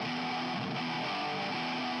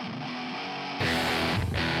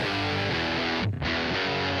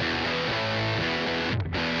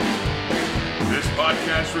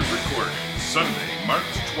podcast was recorded Sunday, March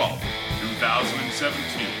 12th,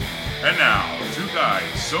 2017. And now, two guys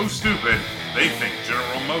so stupid they think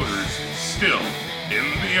General Motors is still in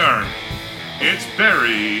the Army. It's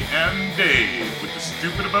Barry and Dave with the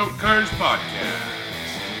Stupid About Cars podcast.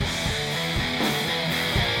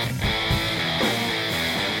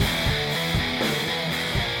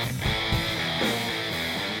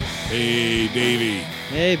 Hey, Davey.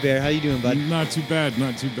 Hey, Bear. How you doing, bud? Not too bad,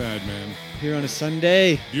 man. Here on a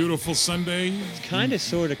Sunday. Beautiful Sunday. It's kind of,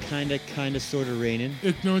 sort of raining.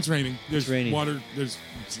 No, it's raining. There's raining. water. There's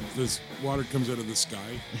this water comes out of the sky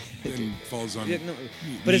and falls on. Yeah, no,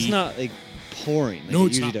 but it's not like pouring. Like No, it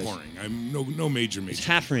it's not usually does. pouring. I'm no major. It's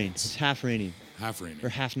half rain. It's half raining. Half raining. Or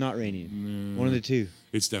half not raining. One of the two.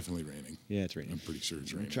 It's definitely raining. Yeah, it's raining. I'm pretty sure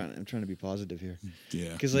it's raining. I'm trying to be positive here.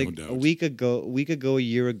 Yeah, Because no like doubt. a week ago, a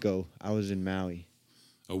year ago, I was in Maui.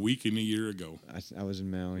 A week and a year ago. I was in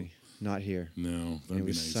Maui, not here. No, that'd it be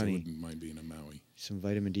was nice. sunny. I wouldn't mind being in Maui. Some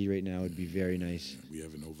vitamin D right now would be very nice. We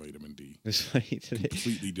have no vitamin D. It was funny today.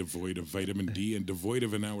 Completely devoid of vitamin D and devoid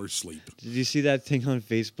of an hour's sleep. Did you see that thing on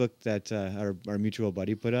Facebook that our mutual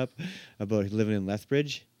buddy put up about living in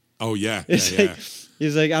Lethbridge? Oh yeah, It's yeah. like,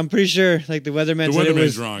 he's like, I'm pretty sure, like the weatherman The said it weatherman's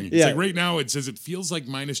was wrong. It's Yeah, like right now it says it feels like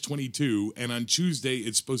minus 22, and on Tuesday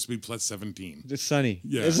it's supposed to be plus 17. it's sunny.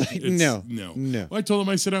 Yeah, It's like, no. Well, I told him,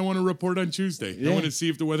 I said I want to report on Tuesday. Yeah. I want to see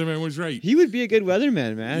if the weatherman was right. He would be a good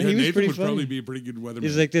weatherman, man. Yeah, he was Nathan pretty would funny. probably be a pretty good weatherman.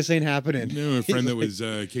 He's like, this ain't happening. You know, a friend that He's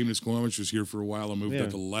was came to Squamish was here for a while. I moved Yeah.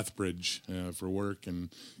 out to Lethbridge for work, and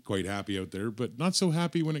quite happy out there, but not so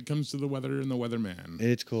happy when it comes to the weather and the weatherman.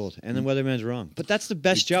 It's cold, and the weatherman's wrong. But that's the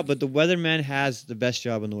best job. But the weatherman has the best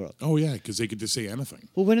job in the world. Oh yeah, because they could just say anything.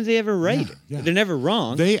 Well, when are they ever right? Yeah, yeah. They're never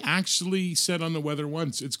wrong. They actually said on the weather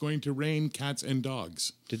once, it's going to rain cats and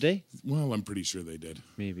dogs. Did they? Well, I'm pretty sure they did.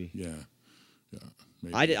 Maybe. Yeah.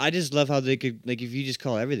 Maybe. I just love how they could, like, if you just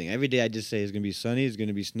call everything. Every day I just say it's going to be sunny, it's going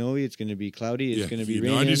to be snowy, it's going to be cloudy, it's going to be you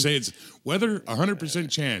raining. know, I just say it's weather, 100%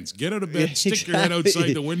 chance. Get out of bed, Yeah, stick your head outside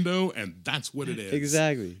exactly. the window, and that's what it is.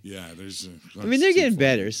 Exactly. Yeah, there's. I mean, they're getting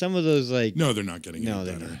better. Some of those, like, No, they're not getting No, any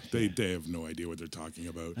they're better. not. They have no idea what they're talking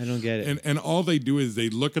about. I don't get it. And all they do is they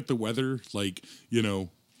look at the weather like, you know,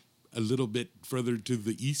 a little bit further to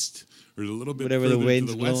the east or a little bit Whatever the further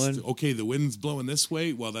wind's to the west. blowing. Okay, the wind's blowing this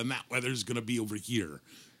way. Well, then that weather's going to be over here.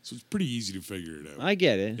 So it's pretty easy to figure it out. I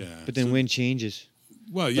get it. Yeah, But then so- wind changes.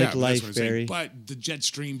 Well, yeah, Like but life, that's what I'm saying. Barry. But the jet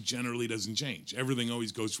stream generally doesn't change. Everything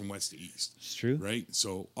always goes from west to east, It's true. right?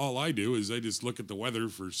 So all I do is I just look at the weather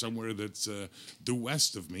for somewhere that's due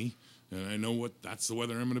west of me, and I know that's the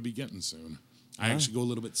weather I'm going to be getting soon. I actually go a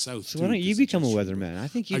little bit south. So too, why don't you 'cause the become a jet stream- weatherman? I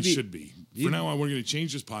think I you'd be. should be. you- For now on, we're going to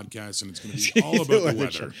change this podcast, and it's going to be all about the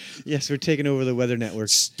weather. Yes, we're taking over the Weather Network.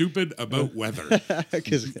 Stupid about weather,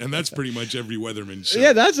 'Cause- and that's pretty much every weatherman show.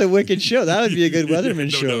 yeah, that's a wicked show. That would be a good weatherman no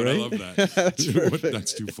show, doubt, right? I love that. That's perfect.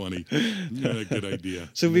 That's too funny. Yeah, good idea.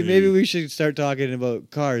 So maybe we should start talking about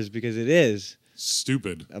cars because it is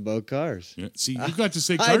Stupid. about cars. Yeah. See, you got to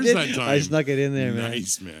say I cars did. that time. I snuck it in there, man.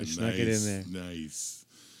 Nice, man. I snuck it in there. Nice.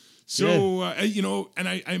 So, you know, and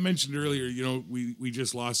I mentioned earlier, you know, we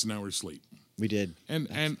just lost an hour's sleep. We did.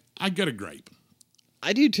 And I got a gripe.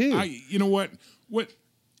 I do too. You know what?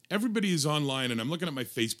 Everybody is online, and I'm looking at my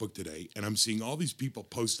Facebook today, and I'm seeing all these people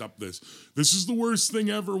post up this is the worst thing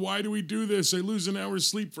ever. Why do we do this? I lose an hour's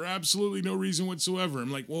sleep for absolutely no reason whatsoever.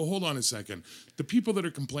 I'm like, well, hold on a second. The people that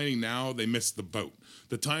are complaining now, they missed the boat.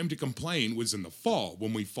 The time to complain was in the fall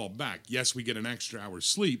when we fall back. Yes, we get an extra hour's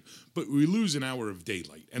sleep, but we lose an hour of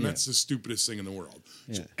daylight, and that's the stupidest thing in the world.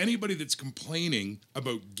 So Yeah. anybody that's complaining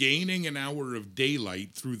about gaining an hour of daylight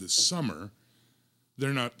through the summer,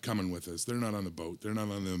 they're not coming with us. They're not on the boat. They're not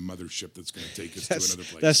on the mothership that's going to take us to another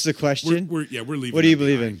place. That's the question. We're leaving. What do you that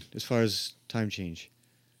believe behind. in as far as time change?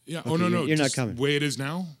 Yeah. Okay, No. you're not Just coming. The way it is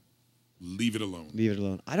now, leave it alone. Leave it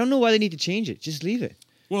alone. I don't know why they need to change it. Just leave it.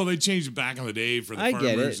 Well, they changed it back in the day for the I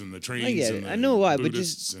get farmers it. and the trains. I get and it. the I know why, but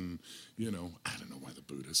Buddhists and you know, I don't know why the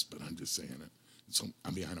Buddhists, but I'm just saying it. So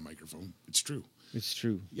I'm behind a microphone. It's true. It's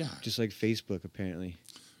true. Yeah. Just like Facebook, apparently.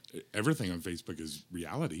 Everything on Facebook is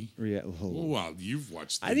reality. Well, you've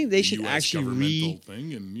watched. The I think they should US actually governmental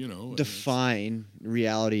thing, and you know, define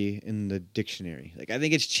reality in the dictionary. Like, I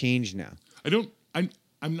think it's changed now.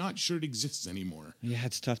 I'm not sure it exists anymore. Yeah,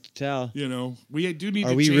 it's tough to tell. You know, we do need. Are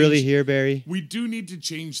to we change, really here, Barry? We do need to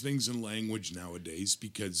change things in language nowadays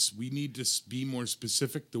because we need to be more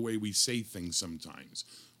specific the way we say things sometimes.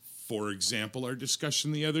 For example, our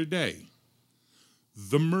discussion the other day.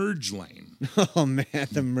 The merge lane. Oh, man,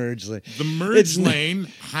 the merge lane. The merge lane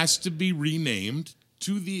has to be renamed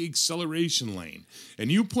to the acceleration lane. And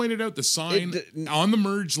you pointed out the sign on the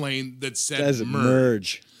merge lane that said Says merge.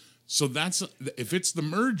 merge. So that's if it's the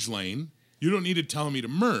merge lane, you don't need to tell me to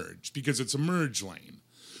merge because it's a merge lane.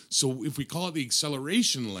 So if we call it the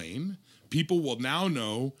acceleration lane, people will now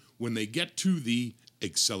know when they get to the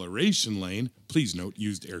acceleration lane, please note,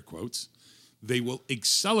 used air quotes, they will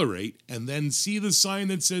accelerate and then see the sign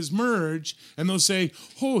that says merge, and they'll say,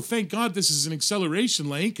 oh, thank God this is an acceleration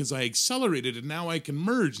lane because I accelerated and now I can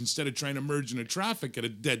merge instead of trying to merge into traffic at a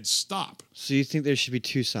dead stop. So you think there should be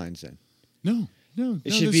two signs then? No.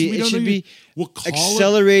 It should be we'll call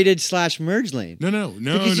accelerated / merge lane. No.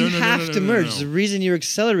 Because you have to merge. The reason you're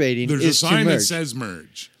accelerating There's is a sign to merge. that says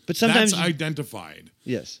merge. But sometimes that's identified.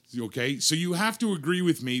 Yes. Okay, so you have to agree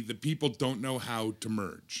with me that people don't know how to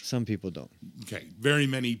merge. Some people don't. Okay, very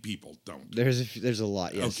many people don't. There's a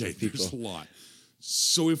lot. Yes. Okay, of people. there's a lot.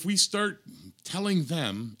 So if we start telling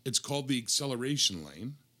them it's called the acceleration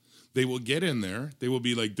lane, they will get in there. They will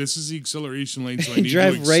be like, "This is the acceleration lane, so I need to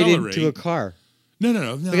drive accelerate." right into a car.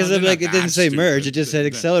 No. Because they're like not it didn't that say merge, it stupid. just said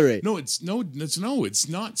accelerate. No, it's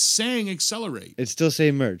not saying accelerate. It's still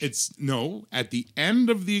saying merge. It's no, at the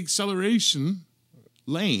end of the acceleration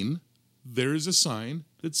lane, there is a sign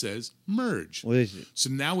that says merge. What is it?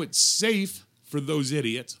 So now it's safe for those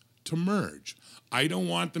idiots to merge. I don't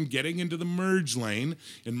want them getting into the merge lane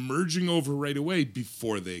and merging over right away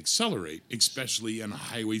before they accelerate, especially in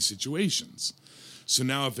highway situations. So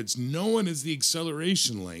now if it's known as the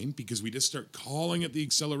acceleration lane, because we just start calling it the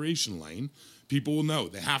acceleration lane, people will know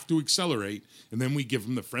they have to accelerate, and then we give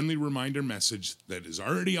them the friendly reminder message that is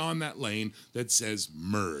already on that lane that says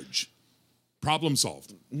merge. Problem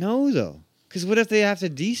solved. No, though. Because what if they have to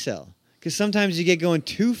decel? Because sometimes you get going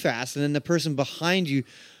too fast, and then the person behind you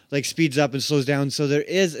like speeds up and slows down. So there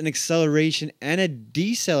is an acceleration and a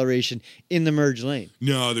deceleration in the merge lane.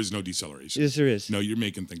 No, there's no deceleration. Yes, there is. No, you're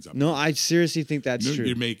making things up. No, I seriously think that's No, true.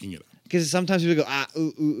 you're making it up. Because sometimes people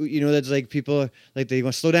go, that's like people, like they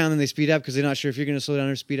want to slow down and they speed up because they're not sure if you're going to slow down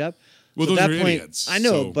or speed up. Well, so those at that are point, idiots. I know,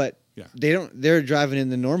 So, but yeah. they're driving in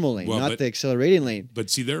the normal lane, not the accelerating lane. But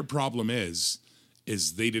see, their problem is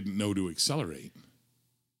they didn't know to accelerate.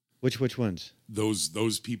 Which ones?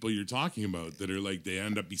 Those people you're talking about that are like they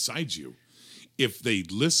end up beside you. If they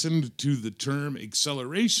listened to the term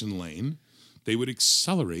acceleration lane, they would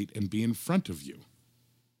accelerate and be in front of you.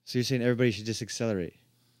 So you're saying everybody should just accelerate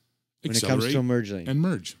when it comes Accelerate to a merge lane? and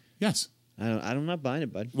merge. Yes. I'm not buying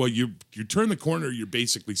it, bud. Well, you turn the corner, you're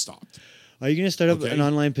basically stopped. Are you going to start up Okay. an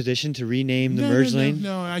online petition to rename the merge lane?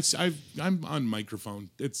 No, I'm on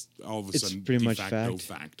microphone. It's all of a It's sudden pretty de much facto fact.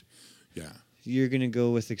 fact. Yeah. You're going to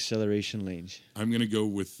go with acceleration lanes. I'm going to go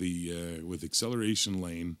with the with acceleration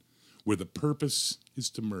lane, where the purpose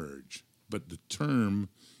is to merge, but the term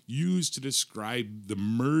used to describe the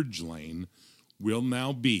merge lane will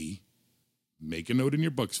now be, make a note in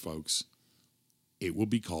your books, folks, it will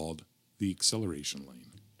be called the acceleration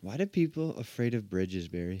lane. Why do people afraid of bridges,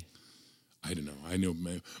 Barry? I don't know. I know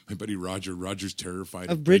my buddy Roger. Roger's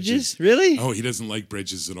terrified Of bridges? Really? Oh, he doesn't like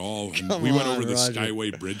bridges at all. And Come we went on, over the Roger.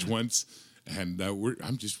 Skyway Bridge once, and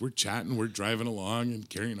we're chatting, we're driving along and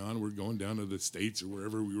carrying on. We're going down to the States or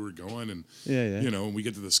wherever we were going, and Yeah. we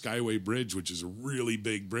get to the Skyway Bridge, which is a really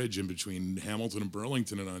big bridge in between Hamilton and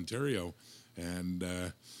Burlington in Ontario, and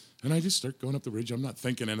I just start going up the bridge. I'm not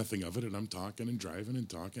thinking anything of it, and I'm talking and driving and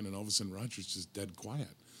talking, and all of a sudden Roger's just dead quiet.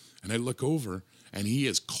 And I look over, and he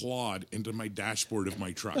has clawed into my dashboard of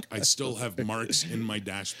my truck. I still have marks in my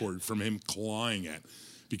dashboard from him clawing it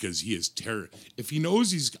because he is terror. If he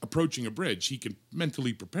knows he's approaching a bridge, he can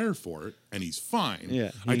mentally prepare for it, and he's fine.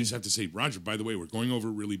 Yeah. I just have to say, Roger, by the way, we're going over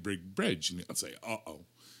a really big bridge. And I'll say, uh-oh.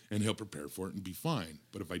 And he'll prepare for it and be fine.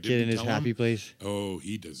 But if I didn't Get in his tell happy him, place. oh,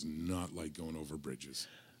 he does not like going over bridges.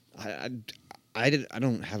 I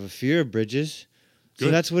don't have a fear of bridges. So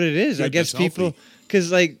Good. that's what it is. I Good, guess that's people, healthy.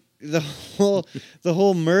 because like the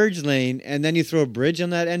whole merge lane, and then you throw a bridge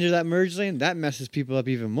on that end of that merge lane, that messes people up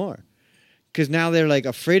even more. Because now they're like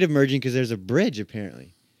afraid of merging because there's a bridge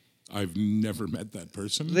apparently. I've never met that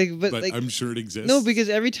person, Like, but, but like- I'm sure it exists. No, because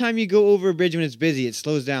every time you go over a bridge when it's busy, it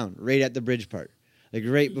slows down right at the bridge part. Like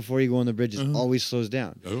right before you go on the bridge, it always slows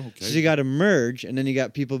down. Oh, okay. So you got to merge, and then you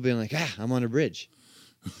got people being like, I'm on a bridge.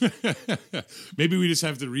 Maybe we just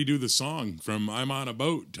have to redo the song from "I'm on a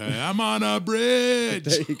boat" to "I'm on a bridge."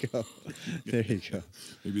 There you go. There you go.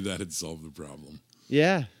 Maybe that'd solve the problem.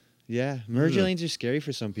 Yeah. Merge Yeah. lanes are scary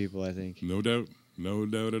for some people, I think. No doubt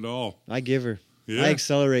at all. I give her. Yeah. I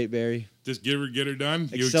accelerate, Barry. Just get her done.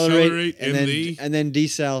 You Accelerate accelerate in and then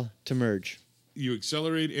decel to merge. You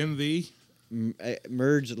accelerate in the.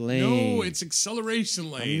 Merge lane. No, it's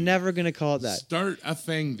acceleration lane. I'm never gonna call it that. Start a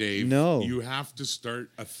thing, Dave. No. You have to start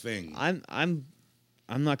a thing. I'm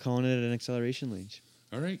not calling it an acceleration lane.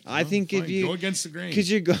 All right. I think if fine. you go against the grain,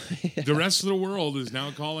 because you're going. the rest of the world is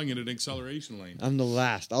now calling it an acceleration lane. I'm the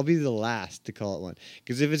last. I'll be the last to call it one.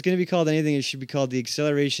 Because if it's going to be called anything, it should be called the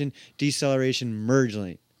acceleration deceleration merge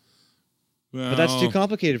lane. But that's too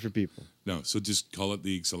complicated for people. No, so just call it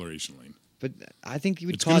the acceleration lane. But I think you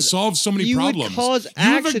would It's going to cause solve so many you problems. would cause You've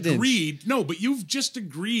accidents. agreed. No, but you've just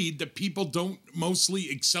agreed that people don't mostly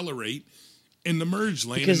accelerate in the merge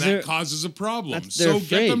lane, Because and they're- that causes a problem. they're So get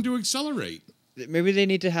afraid. them to accelerate. Maybe they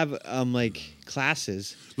need to have like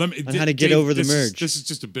classes Let me, on how to get over the this merge. This is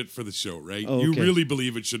just a bit for the show, right? Oh, You okay. really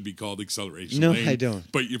believe it should be called acceleration No, lane. I don't.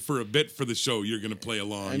 But for a bit for the show, you're going to play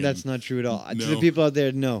along. And that's not true at all. To No. the people out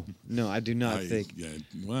there, no, I do not think. Yeah,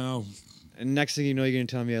 well, And next thing you know, you're going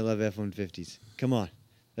to tell me I love F-150s. Come on,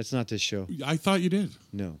 that's not this show. I thought you did.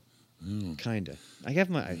 No, kinda. I have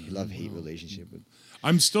my love-hate relationship with.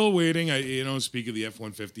 I'm still waiting. Speak of the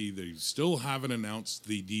F-150, they still haven't announced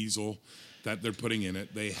the diesel that they're putting in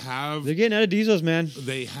it. They have They're getting out of diesels, man.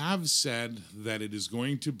 They have said that it is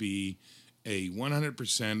going to be a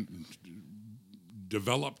 100%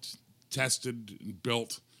 developed, tested,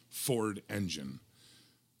 built Ford engine,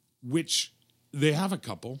 which they have a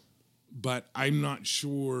couple, but I'm not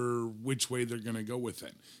sure which way they're going to go with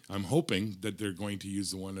it. I'm hoping that they're going to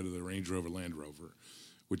use the one out of the Range Rover Land Rover,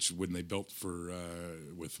 which when they built for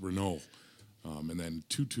with Renault, and then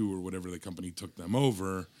Tutu or whatever the company took them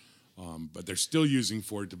over. But they're still using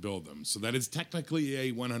Ford to build them. So that is technically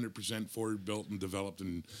a 100% Ford built and developed,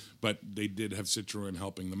 but they did have Citroën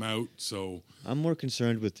helping them out. So I'm more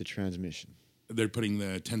concerned with the transmission. they're putting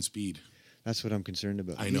the 10-speed. That's what I'm concerned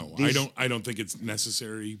about. I know. These- I don't think it's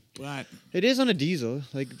necessary, but It is on a diesel.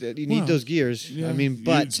 Like you need Well, those gears. yeah, I mean,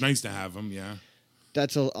 but it's nice to have them. Yeah,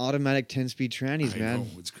 that's an automatic 10-speed trannies, I man. know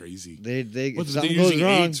it's crazy. They Well, if they're something goes using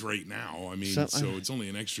wrong. 8s right now. I mean, Some- so it's only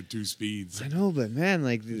an extra 2 speeds. I know, but man,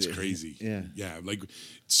 like It's crazy. Yeah, yeah. Like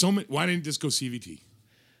so many. Why didn't it just go CVT?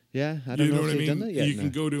 yeah. I don't You know know what if I they've done mean? that yet. You no.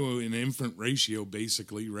 can go to an infant ratio,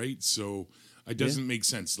 basically, right? So it doesn't make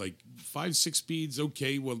sense. Like 5-6 speeds,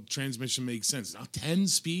 okay. Well, transmission makes sense. Now 10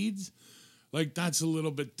 speeds, like that's a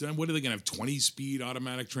little bit. What are they gonna have? 20-speed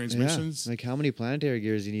automatic transmissions? Yeah. Like how many planetary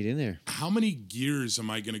gears do you need in there? How many gears am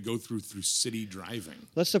I gonna go through city driving?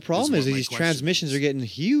 That's the problem. what Is my these question transmissions is. are getting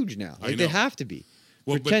huge now. I Like they know. have to be.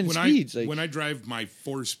 Well, For but 10 when speeds, when I drive my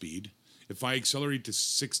 4-speed, if I accelerate to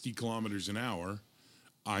 60 kilometers an hour,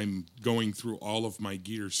 I'm going through all of my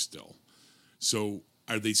gears still. So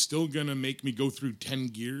are they still going to make me go through 10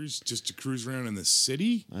 gears just to cruise around in the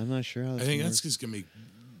city? I'm not sure how. I That's think gonna that's work. just going to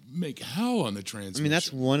make hell on the transmission. I mean,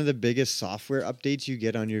 that's one of the biggest software updates you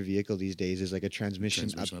get on your vehicle these days. Is like a transmission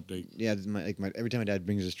update. Yeah, every time my dad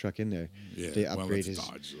brings his truck in there, Yeah, they well, upgrade that's his.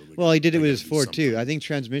 Dodge, so they Well, he did it gotta with his do Ford too. something. I think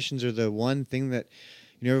transmissions are the one thing that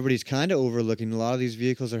everybody's kind of overlooking. A lot of these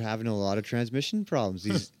vehicles are having a lot of transmission problems.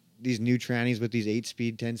 These new trannies with these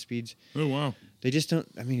 8-speed, 10 speeds, Oh, wow. they just don't.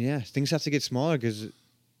 I mean, yeah, things have to get smaller because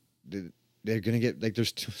they're gonna get like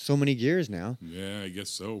there's so many gears now, Yeah, I guess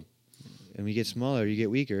so. and when you get smaller, you get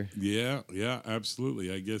weaker. Yeah,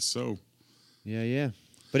 absolutely. I guess so. Yeah.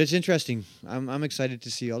 But it's interesting. I'm excited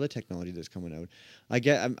to see all the technology that's coming out.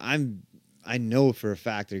 I know for a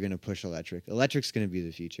fact they're going to push electric. Electric's going to be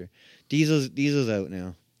the future. Diesel's out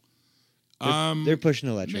now. They're pushing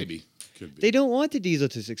electric. Maybe. Could be. They don't want the diesel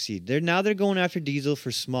to succeed. They're going after diesel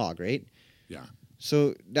for smog, right? Yeah.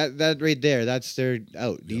 So that right there, that's their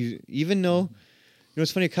out. Yep. Even though,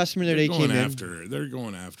 it's funny. A customer the other day came in. They're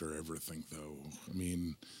going after everything, though. I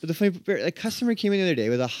mean, But the funny, a customer came in the other day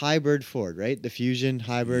with a hybrid Ford, right? The Fusion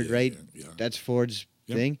hybrid, Yeah, right? yeah. That's Ford's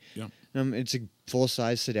Yep, thing. yep. It's a full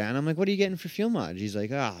size sedan. I'm like, what are you getting for fuel mileage? He's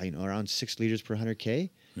like, around 6 liters per 100K.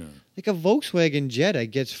 yeah. Like a Volkswagen Jetta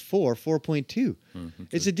gets 4.2. Okay.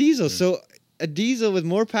 It's a diesel, so a diesel with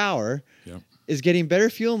more power Yeah. is getting better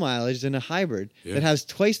fuel mileage than a hybrid Yeah. that has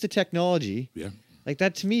twice the technology. Yeah. Like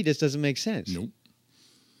that to me just doesn't make sense. Nope.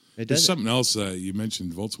 It There's doesn't. something else. You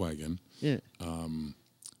mentioned Volkswagen. Yeah.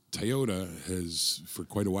 Toyota has, for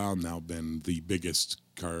quite a while now, been the biggest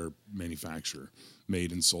car manufacturer,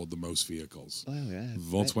 made and sold the most vehicles. Oh yeah.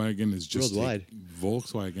 Volkswagen is just Worldwide.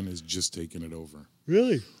 Volkswagen has just taken it over,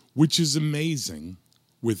 Really? which is amazing.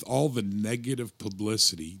 With all the negative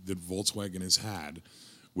publicity that Volkswagen has had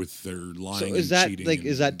with their lying So and is that cheating, like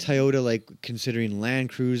is that Toyota like considering Land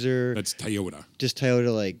Cruiser? that's Toyota? Just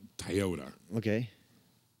Toyota like Toyota. okay.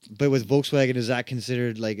 But with Volkswagen, is that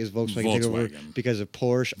considered like is Volkswagen take over Volkswagen. because of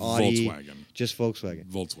Porsche, Audi, Volkswagen. just Volkswagen?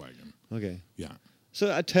 Volkswagen. Okay. Yeah. So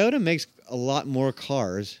Toyota makes a lot more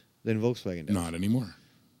cars than Volkswagen does. Not anymore.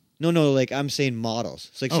 No, like I'm saying models.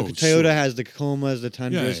 It's like so Oh, Toyota sure. has the Tacomas, the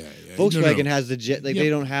Tundras. yeah. Volkswagen No. has the Jet. Like Yep. they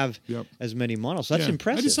don't have Yep. as many models. So that's Yeah.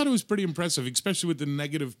 impressive. I just thought it was pretty impressive, especially with the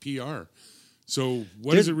negative PR. So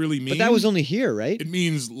what does it really mean? But that was only here, right? It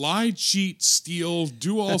means lie, cheat, steal,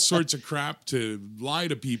 do all sorts of crap to lie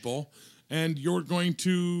to people, and you're going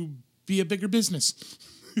to be a bigger business.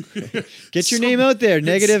 Get your name out there.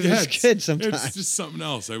 Negative is it's- good sometimes. It's just something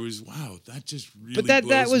else. I was that just really. But that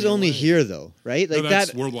blows was me only away. here though, right? No, Like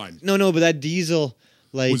that's that worldwide. No, but that diesel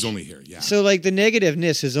like Was only here, yeah. So like the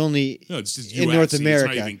negativeness is only No, it's just in US. North It's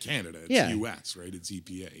America. not even Canada. It's Yeah. US, right? It's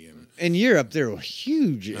EPA. In Europe, they're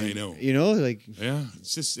huge. I know. You know, like Yeah,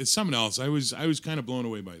 it's something else. I was kind of blown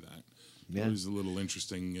away by that. Yeah. It was a little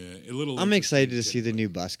interesting. A little. I'm excited to interesting see the new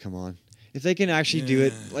bus come on. If they can actually do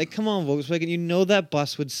it, like come on Volkswagen, you know that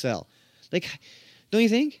bus would sell. Like, don't you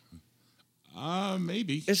think?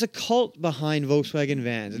 Maybe. There's a cult behind Volkswagen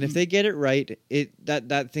vans, and if they get it right,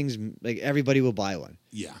 that thing's like everybody will buy one.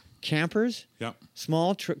 Yeah. Campers, Yep.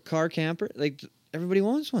 small car camper, like everybody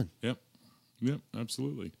wants one. Yep.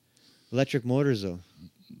 Absolutely. Electric motors though.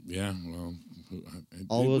 Yeah. Well,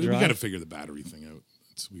 All-wheel we drive? got to figure the battery thing out.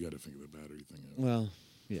 We got to figure the battery thing out. Well,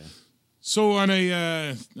 yeah. So on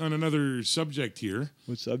another subject here,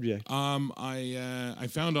 What subject? I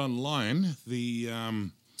found online the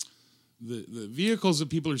vehicles that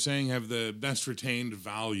people are saying have the best retained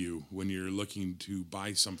value when you're looking to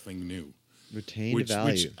buy something new. Retained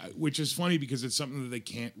value. Which is funny because it's something that they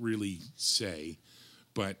can't really say,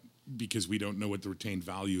 but because we don't know what the retained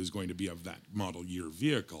value is going to be of that model year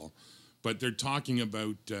vehicle, but they're talking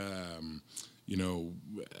about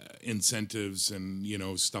incentives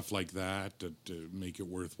and stuff like that to make it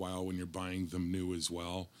worthwhile when you're buying them new as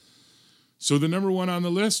well. So the number one on the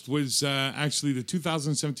list was actually the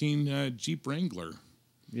 2017 Jeep Wrangler.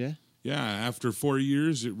 Yeah. Yeah, after 4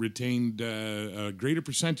 years, it retained a greater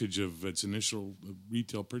percentage of its initial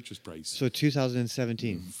retail purchase price. So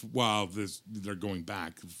 2017. Well, they're going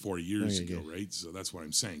back 4 years Okay, ago, good. right? So that's what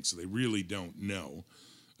I'm saying. So they really don't know.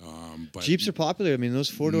 But Jeeps are popular. I mean, those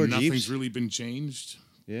four-door nothing's Jeeps. really been changed.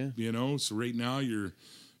 Yeah. So right now you're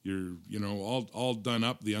all done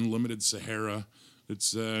up. The Unlimited Sahara,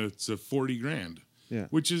 it's a $40,000. Yeah.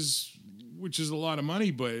 Which is a lot of money,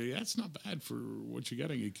 but that's not bad for what you're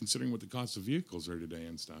getting, considering what the cost of vehicles are today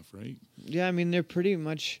and stuff, right? Yeah, I mean they're pretty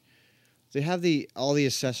much. They have all the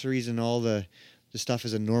accessories and all the stuff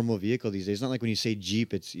as a normal vehicle these days. It's not like when you say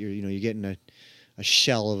Jeep, it's you're getting a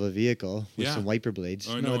shell of a vehicle with Yeah. some wiper blades.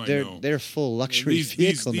 I No, know. they're full luxury These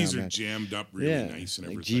vehicle these now, are man. jammed up really Yeah, nice and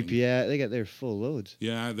like everything. GPS, they got their full loads.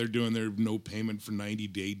 Yeah, they're doing their no payment for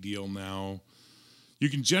 90-day deal now. You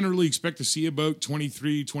can generally expect to see about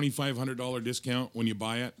 $2,500 discount when you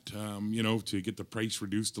buy it, to get the price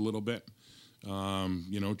reduced a little bit. Try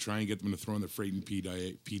and get them to throw in the freight and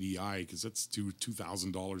PDI because that's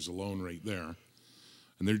 $2,000 alone right there.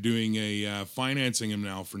 And they're doing financing them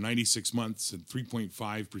now for 96 months at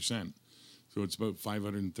 3.5%. So it's about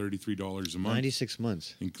 $533 a month. 96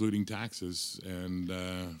 months. Including taxes. And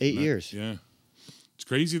 8 years. Yeah. It's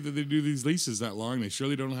crazy that they do these leases that long. They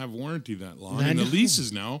surely don't have warranty that long. I And the know.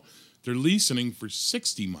 leases now, they're leasing for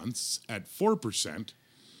 60 months at 4%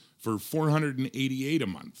 for $488 a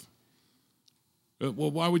month.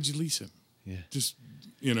 Well, why would you lease it? Yeah. Just,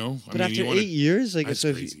 But after 8 years, like That's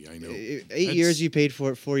so, crazy, I know. 8 That's- years you paid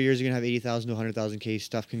for it. 4 years you're gonna have 80,000 to 100,000 case.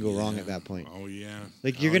 Stuff can go wrong at that point. Oh, yeah.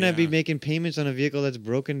 Like you're Oh, gonna be yeah. making payments on a vehicle that's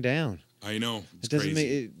broken down. I know. It's It doesn't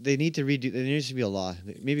crazy. make. They need to redo. There needs to be a law.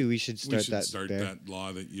 Maybe we should start we should that. start there. that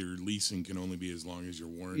law that your leasing can only be as long as your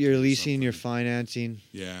warranty. You're or leasing, you're something. financing.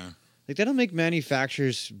 Yeah. Like that'll make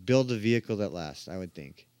manufacturers build a vehicle that lasts. I would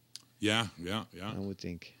think. Yeah. I would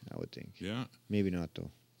think. Yeah. Maybe not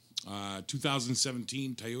though.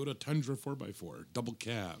 2017 Toyota Tundra 4x4 double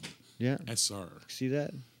cab Yeah. SR. See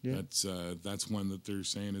that? Yeah. That's one that they're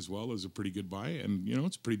saying as well is a pretty good buy, and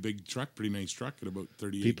it's a pretty big truck, pretty nice truck at about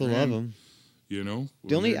 38. People love them. when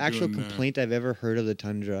The only they're actual doing, complaint I've ever heard of the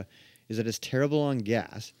Tundra is that it's terrible on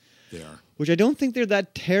gas, they are. which I don't think they're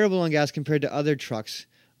that terrible on gas compared to other trucks.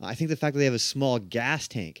 I think the fact that they have a small gas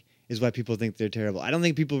tank is why people think they're terrible. I don't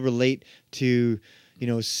think people relate to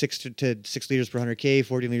 6 liters per 100K,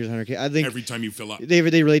 14 liters per 100K. I think Every time you fill up. they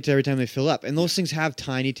relate to every time they fill up, and those things have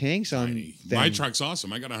tiny tanks on Tiny. them. My truck's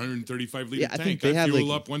awesome. I got a 135 liter Yeah, I tank. think they have, fuel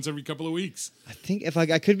like- up once every couple of weeks. I think if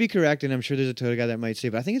I could be correct, and I'm sure there's a Toyota guy that might say,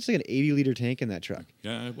 but I think it's like an 80-liter tank in that truck.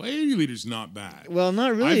 Yeah, well, 80 liters not bad. Well,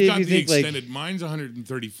 not really. I've if got you the think extended. Mine's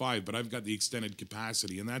 135, but I've got the extended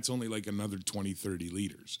capacity, and that's only like another 20, 30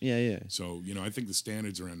 liters. yeah. So I think the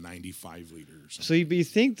standards are a 95 liter or something. So you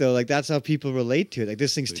think though, like that's how people relate to it. Like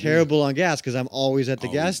this thing's They do. terrible on gas because I'm always at the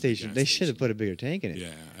Always gas at the station. gas They should have station. put a bigger tank in it.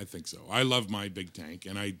 Yeah, I think so. I love my big tank,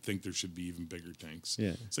 and I think there should be even bigger tanks.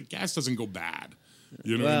 Yeah. It's like gas doesn't go bad.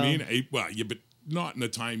 You know what I Well- mean? Well, yeah, but not in the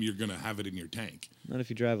time you're going to have it in your tank, Not if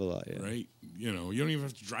you drive a lot. Yeah. right? You know, you don't even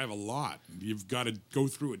have to drive a lot. You've got to go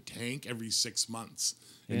through a tank every 6 months,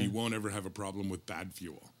 and Yeah. you won't ever have a problem with bad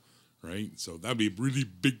fuel, right? So that'd be a really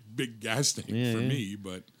big gas tank Yeah, for yeah. me,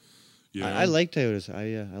 but you know, I like Toyotas.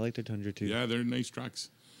 I like their Tundra too. yeah, they're nice trucks.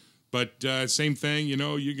 But same thing, you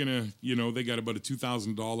know, you're gonna, you know, they got about a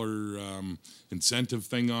 $2,000 incentive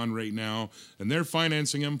thing on right now, and they're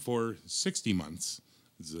financing them for 60 months.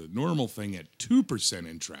 It's a normal thing at 2%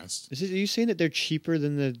 interest. Are you saying that they're cheaper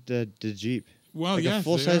than the Jeep? Well, Like yeah, a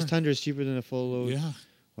full they size are. Tundra is cheaper than a full load. Yeah,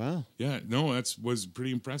 Wow. yeah, no, was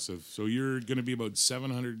pretty impressive. So you're going to be about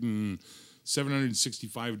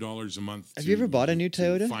 $765 a month. Have you ever bought a new to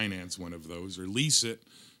Toyota? Finance one of those or lease it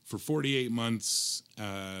for 48 months,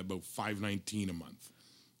 about $519 a month,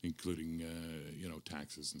 including you know,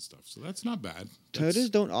 taxes and stuff. So that's not bad. That's-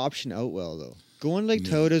 Toyotas don't option out well though. Go on like No.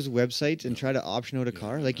 Toyota's websites and try to option out a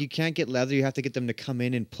car. Like no. you can't get leather. You have to get them to come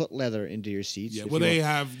in and put leather into your seats. Yeah, if well, you they want.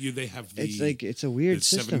 have you. They have the. It's like it's a weird the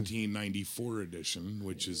system. 1794 edition,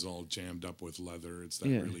 which is all jammed up with leather. It's that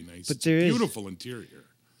Yeah, really nice. but It's there a is- beautiful interior.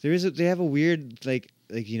 They have a weird like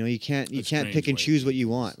you know you can't A pick strange and way choose of what doing you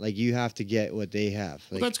want. Like you have to get what they have.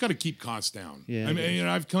 Well, Like that's got to keep costs down. Yeah, I I mean, guess. you know,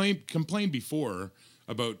 I've complained before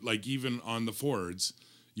about like even on the Fords.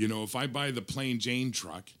 You know, if I buy the plain Jane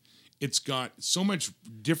truck, it's got so much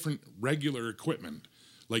different regular equipment,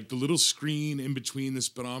 like the little screen in between the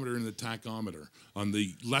speedometer and the tachometer. On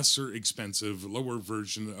the lesser expensive, lower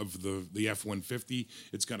version of the F-150,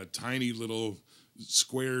 it's got a tiny little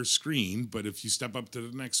square screen, but if you step up to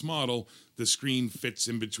the next model, the screen fits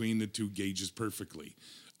in between the two gauges perfectly.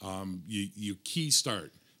 You key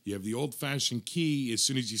start. You have the old-fashioned key. As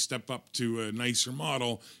soon as you step up to a nicer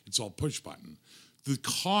model, it's all push button. The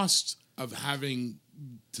cost of having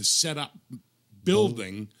to set up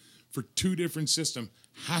building for two different systems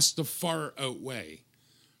has to far outweigh,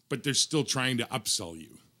 but they're still trying to upsell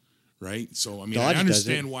you, right? So I mean, Dodge I does it.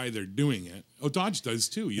 understand why they're doing it. Oh, Dodge does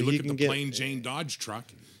too. You But look you at the can get- plain Jane Dodge truck.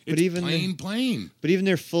 It's even the- plain. But even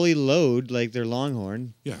their fully load, like their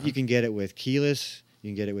Longhorn, Yeah. you can get it with keyless. You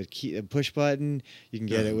can get it with a push button. You can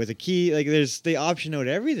get Yeah. it with a key. Like they option out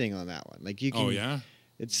everything on that one. Like you can. Oh yeah,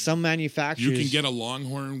 It's some manufacturers. you can get a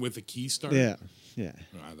Longhorn with a key start. Yeah. Yeah.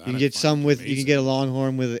 Wow, that You can I get find some with. You can amazing. get a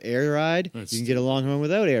Longhorn with air ride. That's You can get a Longhorn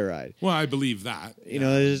without air ride. Well, I believe that. You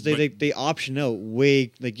know, they option out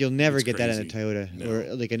way like you'll never It's get that in a crazy. Toyota No.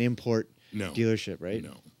 or like an import No. dealership, right?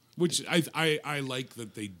 No, which I like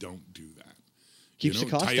that they don't do that. Keeps You know,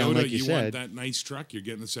 the cost Toyota, down, like you want said. that nice truck, you're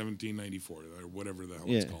getting the 1794 or whatever the hell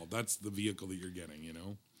Yeah. it's called. That's the vehicle that you're getting. You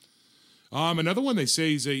know. Another one they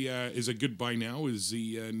say is a good buy now is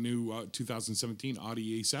the new 2017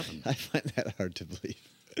 Audi A7. I find that hard to believe.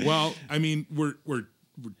 Well, I mean, we're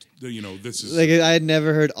you know, this is Like I had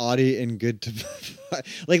never heard Audi and good to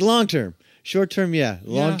like long term. Short term, yeah.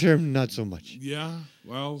 Long term, not so much. yeah.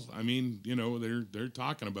 Well, I mean, you know, they're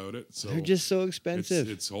talking about it, so They're just so it's, expensive.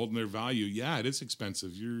 it's holding their value. Yeah, it is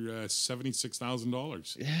expensive. You're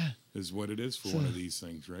 $76,000 yeah. is what it is for one of these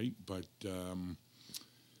things, right? But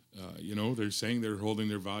you know, they're saying they're holding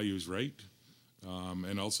their values right.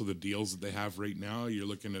 And also the deals that they have right now, you're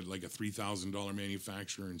looking at like a $3,000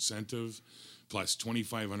 manufacturer incentive plus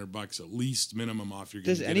 $2,500 at least minimum off. You're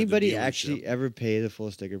going Does to get at the anybody dealership. actually ever pay the full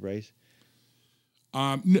sticker price?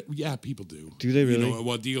 Yeah, people do. Do they really? You know,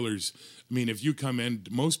 well, dealers. I mean, if you come in,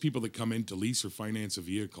 most people that come in to lease or finance a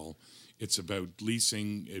vehicle, it's about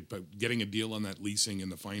leasing, about getting a deal on that leasing and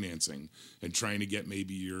the financing, and trying to get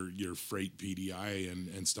maybe your freight PDI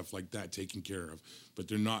and stuff like that taken care of. But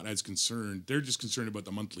they're not as concerned. They're just concerned about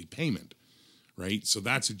the monthly payment, right? So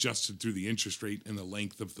that's adjusted through the interest rate and the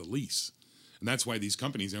length of the lease. And that's why these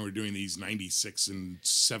companies now are doing these 96 and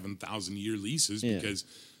 7,000 year leases Yeah. because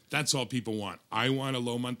that's all people want. I want a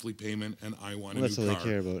low monthly payment and I want a Well, that's new all car they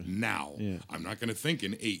care about. now. Yeah. I'm not going to think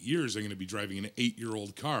in 8 years I'm going to be driving an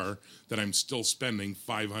 8-year-old car that I'm still spending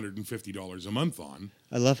 $550 a month on.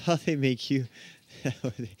 I love how they make you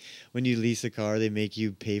when you lease a car, they make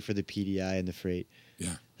you pay for the PDI and the freight.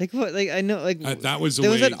 Yeah. Like what? Like I know, like That was the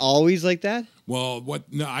was way. that always like that? Well,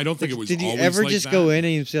 what? No, I don't think it was. Did you always ever like just that. go in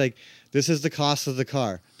and you say like, "This is the cost of the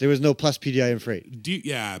car"? There was no plus PDI and freight.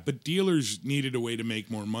 Yeah, but dealers needed a way to make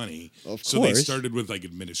more money. Of so they course. started with like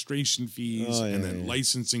administration fees Oh, yeah, and then yeah.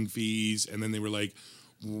 licensing fees. And then they were like,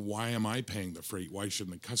 why am I paying the freight? Why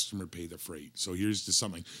shouldn't the customer pay the freight? So here's to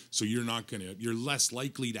something. So you're less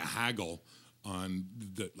likely to haggle on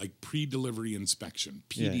the like pre-delivery inspection,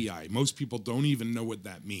 PDI. Most people don't even know what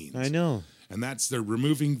that means. I know. And that's they're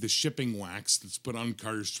removing the shipping wax that's put on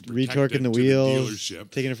cars to protect Retorquing it the to wheels, the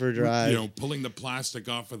dealership, taking it for a drive. You know, pulling the plastic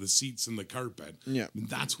off of the seats and the carpet. Yeah.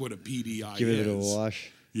 That's what a PDI Give is. it a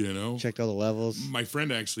wash. You know, Checked all the levels. my friend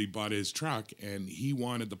actually bought his truck and he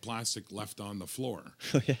wanted the plastic left on the floor,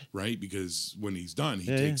 Yeah. right? Because when he's done, he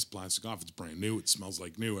Yeah, takes plastic off. It's brand new. It smells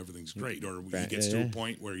like new. Everything's great. Or he gets to a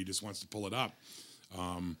point where he just wants to pull it up,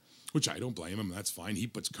 which I don't blame him. That's fine. He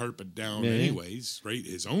puts carpet down anyways, right?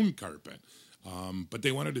 His own carpet. But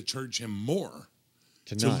they wanted to charge him more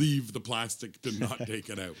to leave the plastic to not take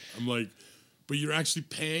it out. I'm like, but you're actually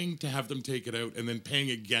paying to have them take it out and then paying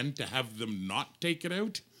again to have them not take it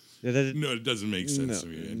out? Yeah, No, it doesn't make sense to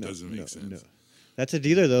me. It doesn't make sense. No. That's a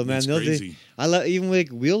dealer though, man. It's They'll crazy. I love even with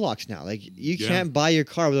like wheel locks now. Like you can't buy your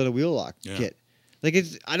car without a wheel lock kit. Like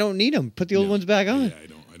I don't need them. Put the old ones back on. Yeah,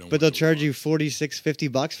 I don't. But they'll charge you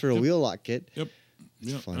 $46-$50 for a wheel lock kit. Yep.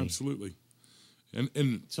 Yeah, funny. absolutely.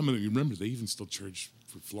 And some of them, you remember, they even still charge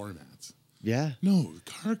for floor mats. Yeah. No,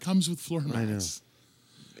 the car comes with floor mats.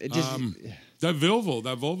 I know. It just That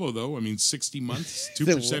Volvo though, I mean, 60 months,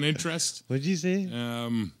 2% interest. What did you say?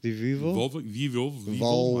 The the Vivo?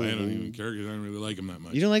 Volvo. I don't even care because I don't really like them that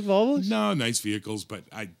much. You don't like Volvos? No, nice vehicles, but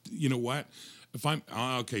you know what? If I'm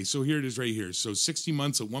okay, so here it is right here. So 60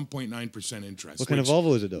 months at 1.9% interest. What kind of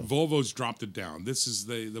Volvo is it though? Volvo's dropped it down. This is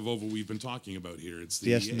the Volvo we've been talking about here. It's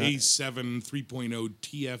the A7 3.0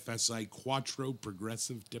 TFSI Quattro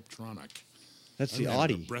Progressive Diptronic. That's the I'm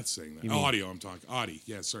having Audi. a breath saying that. Audio, I'm talking. Audi.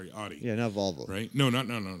 Yeah, sorry, Audi. Yeah, not Volvo. Right? No.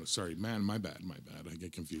 Sorry, man, my bad. I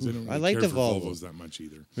get confused. I don't really like care the for Volvo. Volvos that much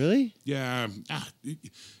either. Really? Yeah.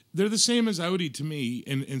 They're the same as Audi to me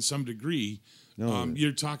in some degree. No.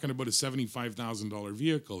 You're talking about a $75,000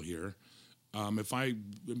 vehicle here. I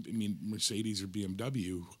mean, Mercedes or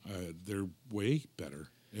BMW, they're way better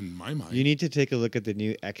in my mind. You need to take a look at the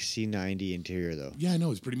new XC90 interior though. Yeah, I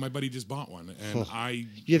know. It's pretty. My buddy just bought one, and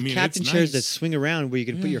You have captain chairs that nice. swing around where you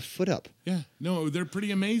can put your foot up. Yeah, no, they're pretty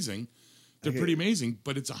amazing. They're pretty amazing,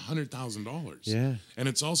 but it's $100,000. Yeah, and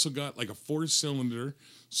it's also got like a 4-cylinder,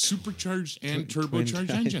 supercharged and turbocharged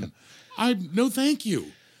twin- engine. No, thank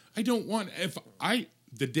you. I don't want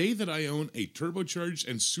the day that I own a turbocharged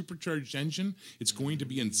and supercharged engine, it's going to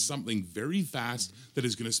be in something very fast that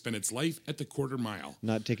is going to spend its life at the quarter mile.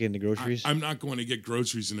 not taking the groceries. I'm not going to get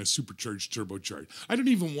groceries in a supercharged turbocharged. I don't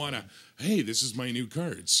even want to, hey, this is my new car.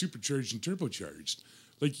 It's supercharged and turbocharged.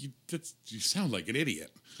 Like, you sound like an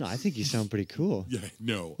idiot. No, I think you sound pretty cool. Yeah,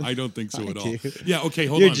 no, I don't think so at all. do. Yeah, okay,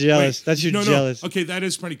 hold You're on. jealous. Wait. That's your no, jealous. No. Okay, that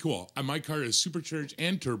is pretty cool. My car is supercharged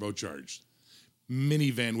and turbocharged.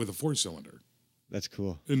 Minivan with a 4-cylinder. That's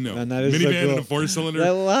cool. No, Man, that is minivan so cool. and a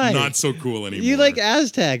 4-cylinder. Why? Not so cool anymore. You like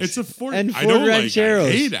Aztecs. It's a Ford. and I Ford don't Rancheros.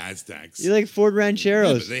 like. I hate Aztecs. You like Ford Yeah,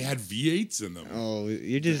 Rancheros. but they had V8s in them. Oh,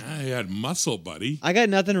 you just. I had muscle, buddy. I got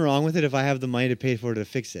nothing wrong with it if I have the money to pay for it to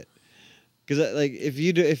fix it. Because like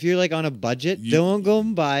if you're like on a budget, don't go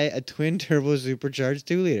and buy a twin turbo supercharged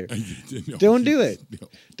 2-liter. No, Don't do it. No.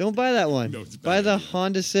 Don't buy that one. No, it's a bad buy the idea.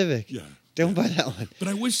 Honda Civic. Yeah. Don't buy that one. But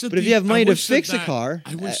I wish that. But if you have money to fix a car,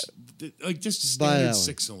 I wish like just a buy that standard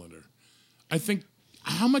one. 6-cylinder. I think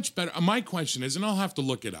how much better. My question is, and I'll have to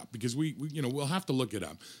look it up because we'll have to look it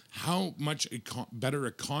up. How much better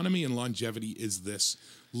economy and longevity is this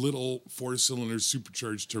little 4-cylinder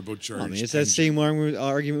supercharged turbocharged? I mean, it's that engine? same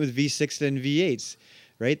argument with V6 and V8s,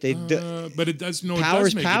 right? But it does. No, Power it does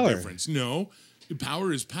is make power. a difference. No,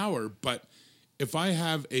 power is power. But if I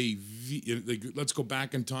have a let's go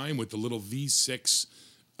back in time with the little V6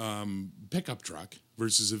 pickup truck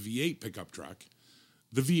versus a V8 pickup truck,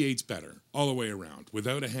 the V8's better all the way around,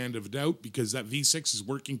 without a hand of doubt, because that V6 is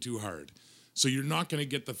working too hard. So you're not going to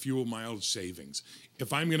get the fuel mileage savings.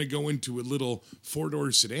 If I'm going to go into a little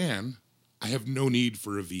 4-door sedan, I have no need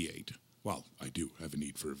for a V8. Well, I do have a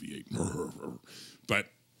need for a V8, but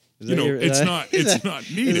it's not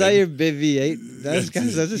needed. Is that your big V8? That's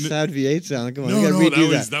a sad V8 sound. Come on, you gotta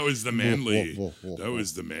redo that was the manly. Whoa, whoa, whoa, that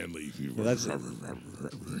was the manly. that's-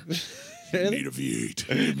 Need a V8.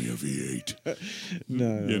 Give me a V8.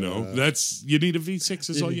 No. That's you need a V6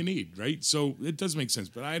 is all you need, right? So it does make sense,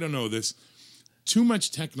 but I don't know this. Too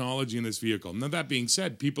much technology in this vehicle. Now that being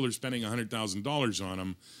said, people are spending $100,000 on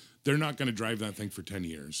them. They're not going to drive that thing for 10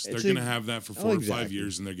 years. They're going to have that for 4 or 5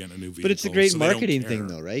 years, and they're getting a new vehicle. But it's a great so they don't marketing care. thing,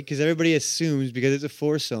 though, right? Because everybody assumes because it's a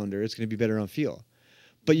 4-cylinder, it's going to be better on fuel.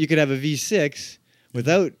 But you could have a V6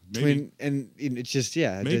 without Maybe. twin, and it's just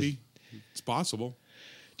Maybe it's possible.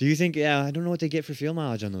 Do you think? Yeah, I don't know what they get for fuel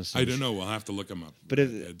mileage on those things. I don't know. We'll have to look them up. But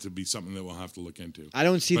if- to be something that we'll have to look into. I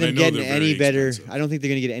don't see But I them know getting they're any very better. expensive. I don't think they're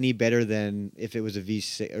going to get any better than if it was a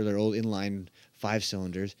V6 or their old inline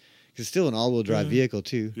 5-cylinders. Because it's still an all-wheel drive vehicle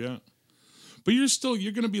too. Yeah. But you're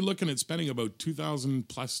going to be looking at spending about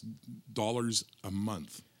 $2,000+ a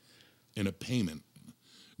month in a payment.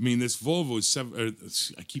 I mean, this Volvo is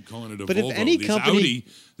I keep calling it a But if Volvo. any company-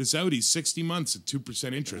 This Audi, 60 months at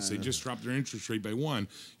 2% interest. They just dropped their interest rate by 1.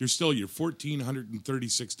 You're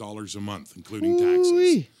 $1,436 a month, including taxes.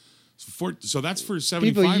 Ooh-wee. So that's for $75,000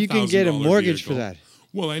 People, you can get a mortgage vehicle. for that.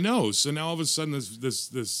 Well, I know. So now all of a sudden, this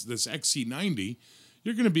XC90,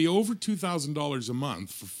 you're going to be over $2,000 a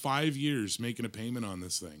month for 5 years making a payment on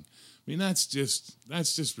this thing. I mean, that's just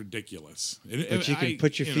ridiculous. But you can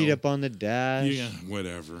put your feet up on the dash. Yeah,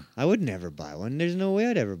 whatever. I would never buy one. There's no way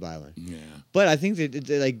I'd ever buy one. Yeah. But I think that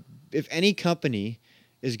like if any company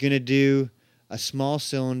is going to do a small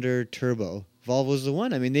cylinder turbo, Volvo's the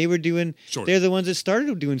one. I mean, they were doing. Sure. They're the ones that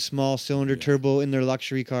started doing small cylinder turbo in their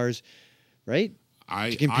luxury cars, right?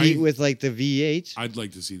 To compete with like the V8s, I'd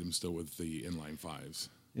like to see them still with the inline 5s.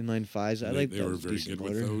 inline 5s. They were very good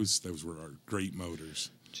with those. Those were great motors.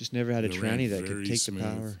 Just never had a They tranny ran that could very take smooth. the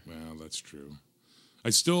power. Well, that's true. I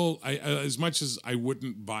as much as I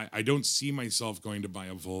wouldn't buy, I don't see myself going to buy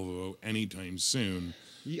a Volvo anytime soon.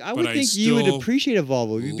 I would think you would appreciate a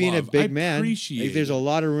Volvo. You being a big man, like, there's a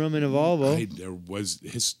lot of room in a Volvo. There was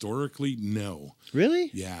historically no. Really?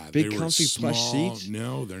 Yeah, Big they comfy were small. plush seats.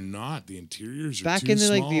 No, they're not. The interiors are Back too in the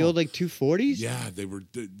small. the old 240s. Yeah, they were.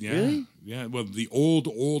 Yeah, Really? Yeah. Well, the old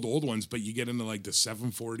ones, but you get into like the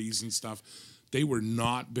 740s and stuff. They were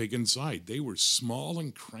not big inside. They were small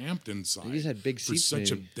and cramped inside. They just had big For seats,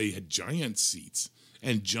 such maybe. they had giant seats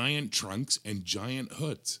and giant trunks and giant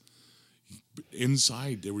hoods.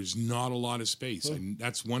 Inside, there was not a lot of space, and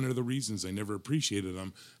that's one of the reasons I never appreciated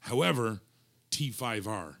them. However,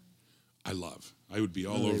 T5R, I love. I would be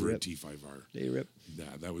all they over a rip. T5R. They rip. Yeah,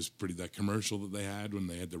 that was pretty. That commercial that they had when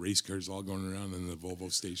they had the race cars all going around, and the Volvo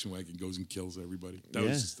station wagon goes and kills everybody. That was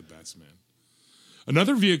Yeah. just the best, man.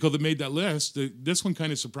 Another vehicle that made that list, this one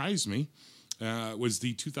kind of surprised me, was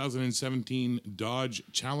the 2017 Dodge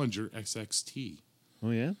Challenger SXT. Oh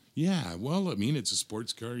yeah. Yeah, well, I mean, it's a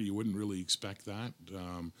sports car. You wouldn't really expect that.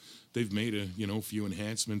 They've made a few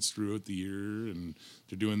enhancements throughout the year, and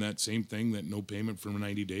they're doing that same thing, that no payment for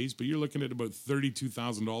 90 days. But you're looking at about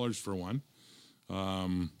 $32,000 for one.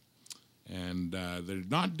 And they're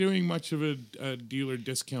not doing much of a dealer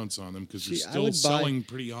discounts on them because they're See, I still would selling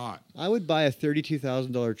pretty hot. I would buy a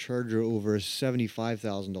 $32,000 Charger over a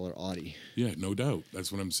 $75,000 Audi. Yeah, no doubt.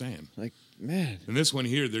 That's what I'm saying. Like, man. And this one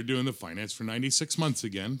here, they're doing the finance for 96 months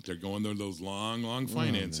again. They're going those long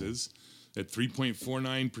finances at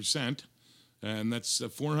 3.49%, and that's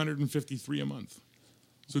 $453 a month.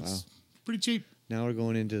 So it's pretty cheap. Now we're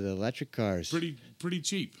going into the electric cars. Pretty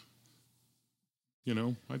cheap.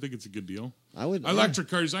 I think it's a good deal. I would Electric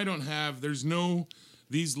cars, I don't have. There's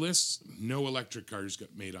these lists, no electric cars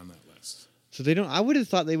got made on that list. So they don't. I would have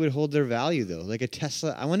thought they would hold their value though, like a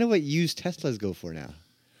Tesla. I wonder what used Teslas go for now.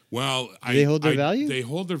 Well, they hold their value? They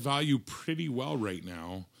hold their value pretty well right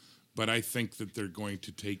now, but I think that they're going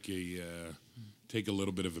to take a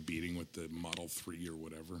little bit of a beating with the Model 3 or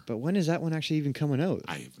whatever. But when is that one actually even coming out?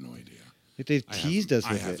 I have no idea. Like they've teased us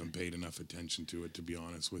I with it. haven't paid enough attention to it, to be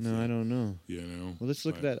honest with you. No, I don't know. Well, let's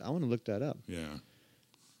look but- that. I want to look that up. Yeah.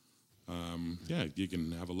 Yeah, you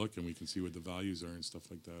can have a look and we can see what the values are and stuff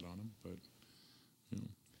like that on them. But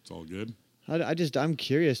it's all good. I'm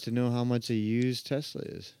curious to know how much a used Tesla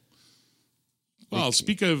is. Well,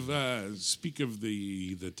 speak of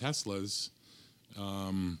the Teslas,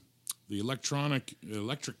 the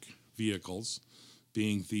electric vehicles,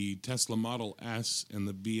 being the Tesla Model S and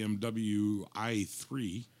the BMW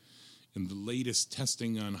i3, in the latest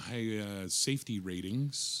testing on high safety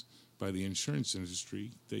ratings by the insurance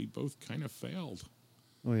industry, they both kind of failed.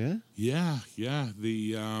 Oh yeah. Yeah.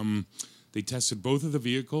 They tested both of the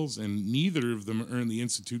vehicles, and neither of them earned the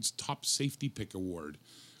Institute's Top Safety Pick Award,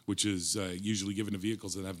 which is usually given to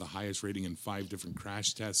vehicles that have the highest rating in 5 different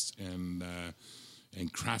crash tests and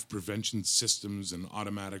crash prevention systems and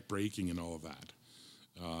automatic braking and all of that.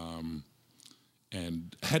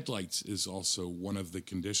 And headlights is also one of the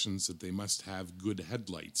conditions that they must have good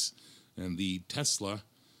headlights. And the Tesla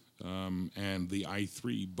and the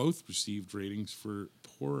i3 both received ratings for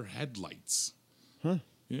poor headlights. Huh.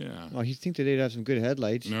 Yeah. Oh, you think that they'd have some good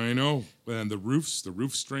headlights? No, I know. And the roof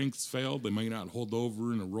strengths failed. They might not hold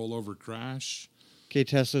over in a rollover crash. Okay,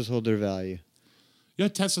 Teslas hold their value. Yeah,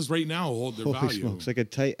 Teslas right now hold their Holy value. smokes! Like a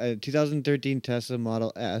 2013 Tesla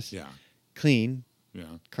Model S. Yeah, Clean, yeah.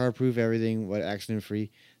 car proof, everything. What accident free?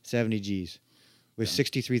 70 Gs with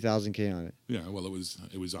 63,000 K on it. Yeah, well, it was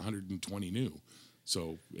 120 new,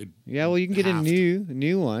 so it. Yeah, well, you can get a halved.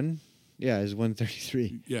 new one. Yeah, it's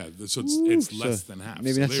 133. Yeah, so it's less so than half.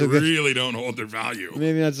 maybe so not they so good. really don't hold their value.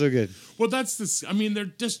 Maybe not so good. Well, that's this. I mean, they're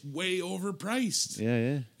just way overpriced. Yeah,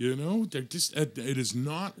 yeah. You know, they're just. It is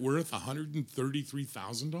not worth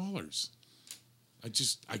 $133,000.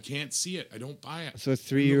 I can't see it. I don't buy it. So a In the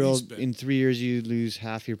 3-year-old least bit. in 3 years you lose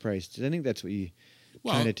half your price. I think that's what you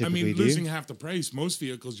Well, kind I of typically mean, do. losing half the price. Most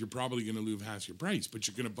vehicles, you're probably going to lose half your price, but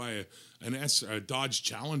you're going to buy a Dodge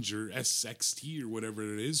Challenger SXT or whatever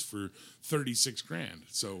it is for $36,000.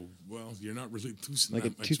 So, well, you're not really losing Like a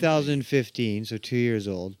that much 2015, so 2 years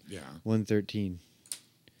old, money. Yeah. 113.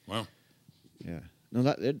 Wow. Yeah. No,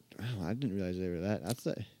 I didn't realize they were that.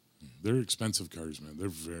 They're expensive cars, man. They're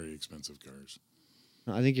very expensive cars.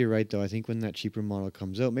 No, I think you're right though. I think when that cheaper model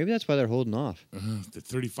comes out, maybe that's why they're holding off. The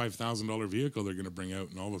 $35,000 vehicle they're going to bring out,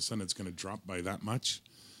 and all of a sudden it's going to drop by that much.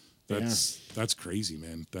 That's crazy,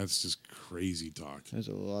 man. That's just crazy talk. There's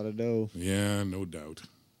a lot of dough. Yeah, no doubt.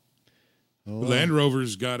 Oh, Land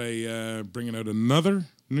Rover's got bringing out another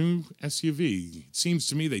new SUV. It seems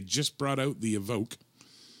to me they just brought out the Evoque,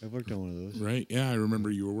 I've worked on one of those. right? Yeah, I remember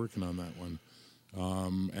you were working on that one.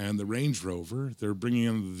 And the Range Rover, they're bringing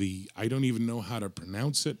in I don't even know how to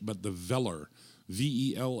pronounce it, but the Velar,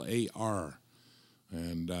 Velar.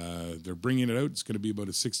 And they're bringing it out. It's going to be about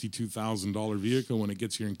a $62,000 vehicle when it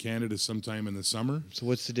gets here in Canada sometime in the summer. So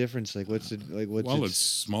what's the difference? What's Well, it's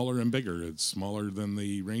smaller and bigger. It's smaller than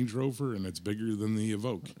the Range Rover, and it's bigger than the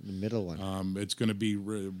Evoque. the middle one? It's going to be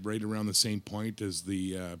right around the same point as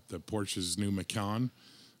the Porsche's new Macan.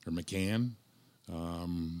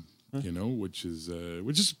 You know, which is a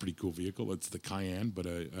pretty cool vehicle. It's the Cayenne, but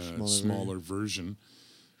a smaller version.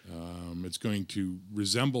 It's going to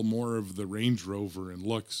resemble more of the Range Rover in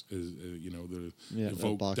looks. The that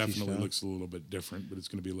Evoque boxy definitely style. looks a little bit different, but it's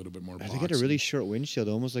going to be a little bit more boxy. They got a really short windshield,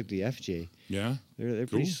 almost like the FJ. Yeah, They're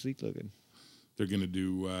Cool. pretty sleek looking. they're going to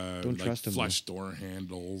do Don't like trust 'em, flush door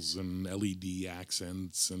handles and LED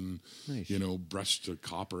accents and Nice. brushed to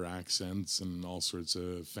copper accents and all sorts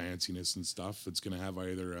of fanciness and stuff. It's going to have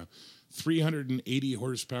either a 380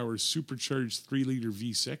 horsepower supercharged 3-liter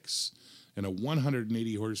V6 and a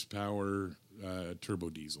 180 horsepower turbo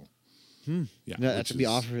diesel. Yeah, That which should be is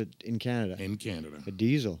offered in Canada. in Canada. A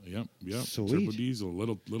diesel. Yep. Sweet. Turbo diesel,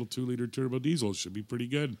 little 2-liter turbo diesel should be pretty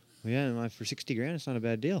good. Well, yeah, for $60,000, it's not a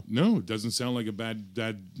bad deal. No, it doesn't sound like a bad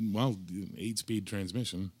 8-speed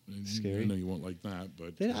transmission. Scary. I know you won't like that,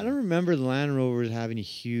 but I don't remember the Land Rovers having any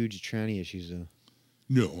huge tranny issues though.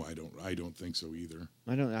 no, I don't think so either.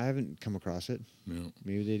 I haven't come across it. No.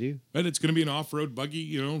 Maybe they do. But it's going to be an off-road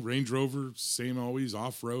buggy, Range Rover, same always,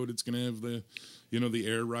 off-road. It's going to have the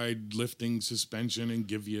air ride lifting suspension and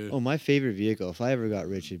give you... Oh, my favorite vehicle, if I ever got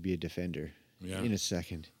rich, it'd be a Defender. Yeah. In a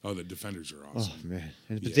second. Oh, the Defenders are Oh, awesome. man.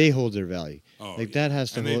 But Yeah. they hold their value. Oh, like, yeah. that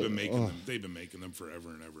has to and hold... they've been making oh. them. They've been making them forever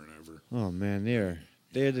and ever and ever. Oh, man, they're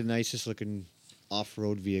the nicest looking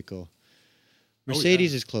off-road vehicle. Oh,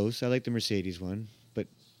 Mercedes yeah. is close. I like the Mercedes one, but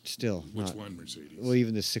still Which not. one, Mercedes? Well,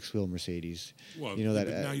 even the 6-wheel Mercedes. Well, that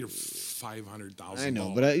but now you're $500,000. I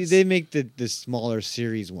know, but they make the smaller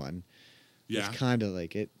series one. yeah, It's kind of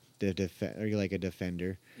like it. Or like a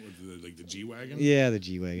Defender. like the G-Wagon. Yeah, the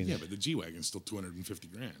G-Wagon. Yeah, but the G-Wagon's still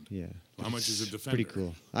 $250,000. Yeah. How much is a Defender? Pretty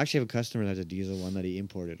cool. I actually have a customer that has a diesel one that he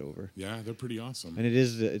imported over, Yeah, they're pretty awesome. and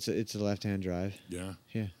it's a left-hand drive. Yeah,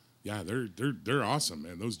 Yeah. yeah, they're awesome,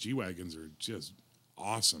 man. Those G-Wagons are just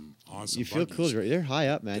awesome. You feel cool, buggies. right? They're high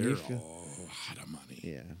up, man. They're You feel, a lot of money.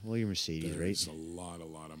 yeah. Well, you're Mercedes, right? It's a lot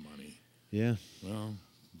of money. Yeah. Well,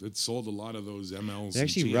 it sold a lot of those MLs. They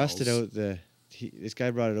actually and rusted GLs. out this guy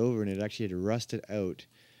brought it over, and it actually had rusted out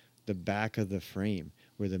the back of the frame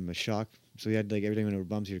where the shock. So he had like every time when it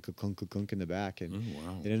bumps, he had kunk in the back, and Oh,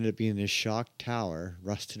 wow. it ended up being this shock tower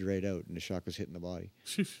rusted right out, and the shock was hitting the body.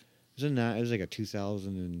 Phew. It was like a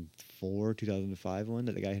 2004, 2005 one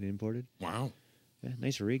that the guy had imported. Wow, Yeah,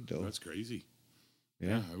 nice rig though. that's crazy. Yeah.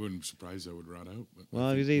 Yeah, I wouldn't be surprised that would rot out. But Well,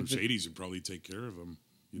 I think they- Mercedes would probably take care of them.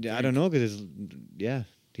 Yeah, I don't know because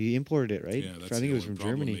he imported it, right? Yeah, that's I think the it was only from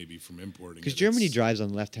problem, Germany. maybe from importing. Because it. Germany It's- drives on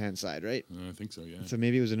the left-hand side, right? I think so. Yeah. So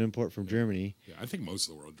maybe it was an import from Germany, Yeah, I think most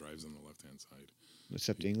of the world drives on the left-hand side,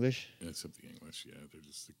 except English. yeah, except the English. Yeah, they're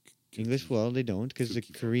just the English, well, they don't because the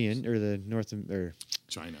kooky Korean or the or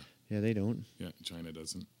China. yeah, they don't. Yeah, China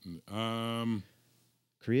doesn't.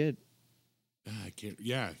 Korea, I can't.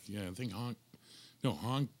 Yeah. I think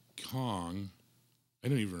Hong Kong. I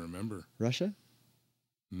don't even remember. Russia.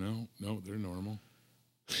 No, they're normal.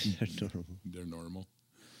 They're normal. They're normal.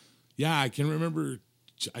 Yeah, I can remember.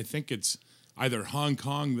 I think it's. either Hong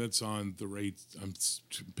Kong that's on the right. I'm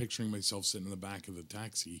picturing myself sitting in the back of the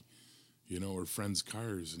taxi, or friends'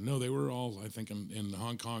 cars. No, they were all, I think in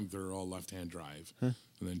Hong Kong, they're all left-hand drive. And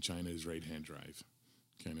then China is right-hand drive.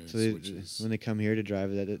 Kind of switches. When they come here to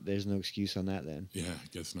drive, there's no excuse on that then. Yeah, I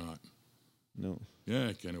guess not. No.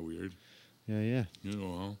 Yeah, kind of weird. Yeah.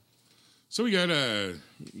 Well. So we got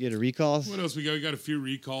You got a recalls? what else we got? We got a few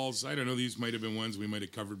recalls. I don't know. These might have been ones we might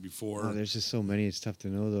have covered before. Oh, there's just so many. It's tough to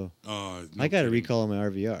know, though. No I got a kidding. recall on my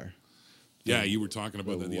RVR. Yeah, you were talking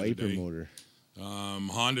about that the other wiper day. motor.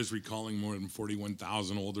 Honda's recalling more than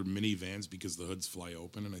 41,000 older minivans because the hoods fly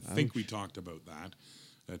open, and I think we talked about that.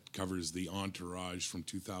 That covers the Entourage from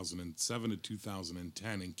 2007 to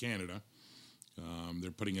 2010 in Canada.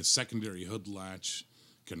 They're putting a secondary hood latch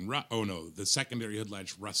the secondary hood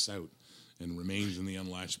latch rusts out and remains in the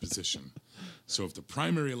unlatched position. So if the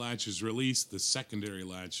primary latch is released, the secondary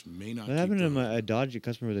latch may not. That happened to a Dodge, a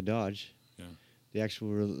customer with a Dodge. Yeah. The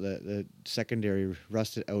actual the secondary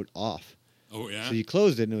rusted out off. Oh yeah. So you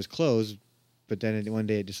closed it and it was closed, but then one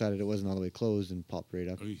day it decided it wasn't all the way closed and popped right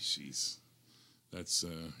up. Oh jeez. That's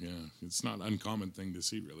it's not an uncommon thing to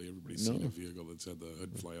see. Really, everybody's seen a vehicle that's had the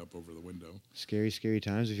hood fly up over the window. Scary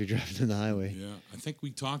times if you're driving on the highway. Yeah, I think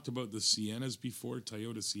we talked about the Siennas before,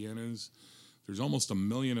 Toyota Siennas. There's almost 1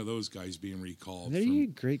 million of those guys being recalled. They're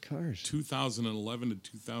great cars. 2011 to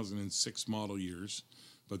 2006 model years,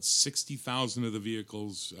 but 60,000 of the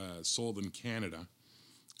vehicles sold in Canada.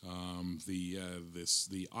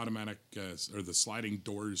 The automatic or the sliding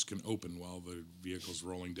doors can open while the vehicle's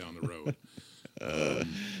rolling down the road.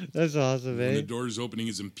 That's awesome, When the eh? door's opening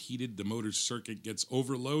is impeded, the motor circuit gets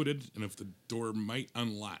overloaded, and if the door might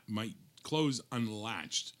close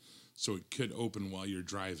unlatched, so it could open while you're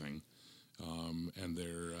driving. And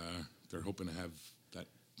they're hoping to have that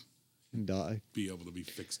be able to be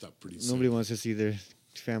fixed up pretty soon. Nobody wants to see their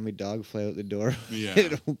family dog fly out the door Yeah. when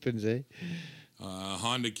it opens, eh?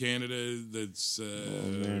 Honda Canada, that's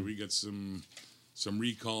man. we got some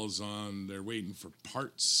recalls on. They're waiting for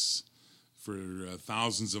parts for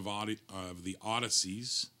thousands of the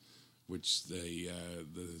Odysseys, which the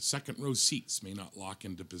second row seats may not lock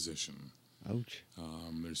into position. Ouch.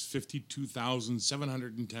 There's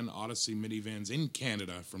 52,710 Odyssey minivans in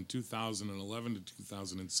Canada from 2011 to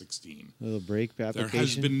 2016. A little brake application. There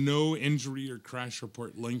has been no injury or crash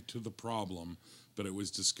report linked to the problem, but it was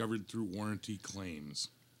discovered through warranty claims.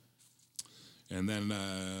 And then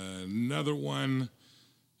another one,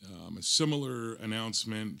 a similar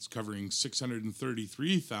announcement, it's covering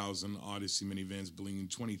 633,000 Odyssey minivans belonging in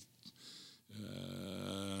 20.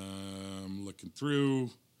 I'm looking through.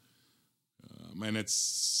 And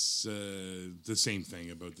it's the same thing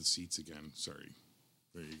about the seats again. Sorry.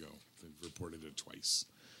 There you go. They've reported it twice.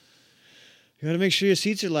 You got to make sure your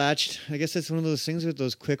seats are latched. I guess that's one of those things with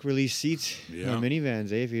those quick release seats on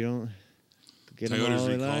minivans, eh? If you don't get them all Toyota's the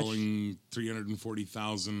way latched. recalling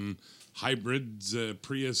 340,000 hybrids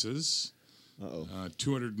Priuses.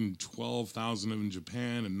 212,000 in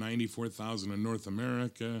Japan and 94,000 in North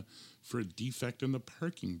America for a defect in the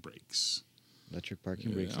parking brakes. Electric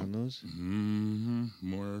parking brakes on those? Mm-hmm.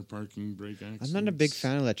 More parking brake accidents. I'm not a big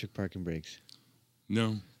fan of electric parking brakes.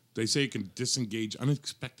 No. They say it can disengage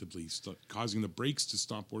unexpectedly, causing the brakes to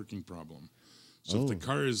stop working problem. So if the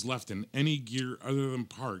car is left in any gear other than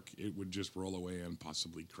park, it would just roll away and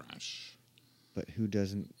possibly crash. But who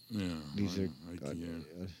doesn't? Yeah.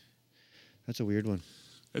 That's a weird one.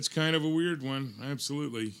 That's kind of a weird one.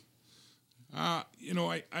 Absolutely. I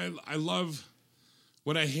love...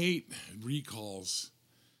 What I hate recalls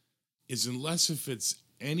is unless if it's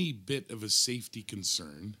any bit of a safety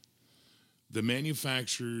concern, the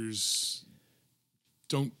manufacturers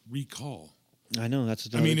don't recall. I know that's.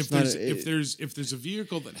 I mean, if there's a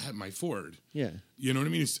vehicle that had my Ford, yeah, you know what I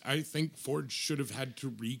mean. I think Ford should have had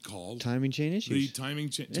to recall timing chain issues, the timing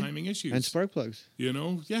issues, and spark plugs.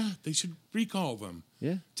 They should recall them.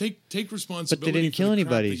 Yeah, take responsibility. But they didn't kill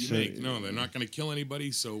anybody. So no, they're not going to kill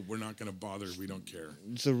anybody. So we're not going to bother. We don't care.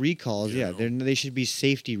 So recalls, they should be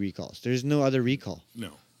safety recalls. There's no other recall.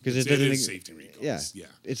 No. Because it is safety recalls. Yeah.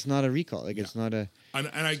 It's not a recall. It's not a. And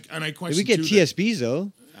I question. We get TSBs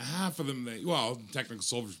though. Half of them, technical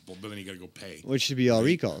solvers, but then you got to go pay. Which should be all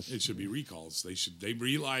recalls. It should be recalls. They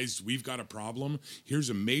realized we've got a problem. Here's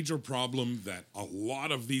a major problem that a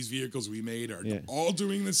lot of these vehicles we made are all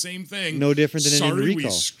doing the same thing. No different than any recall. We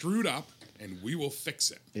screwed up, and we will fix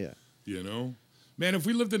it. Yeah. Man, if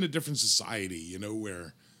we lived in a different society,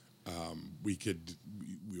 where we could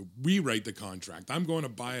we write the contract. I'm going to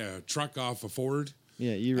buy a truck off a Ford.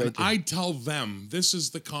 Yeah, you write. And I tell them this is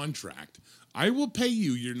the contract. I will pay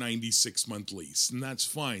you your 96-month lease, and that's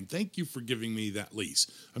fine. Thank you for giving me that lease.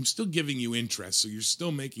 I'm still giving you interest, so you're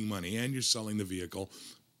still making money and you're selling the vehicle,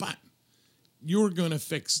 but you're going to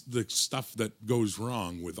fix the stuff that goes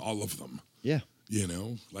wrong with all of them. Yeah. You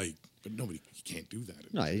know, like, but nobody, you can't do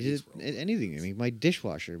that. No, it's just anything. I mean, my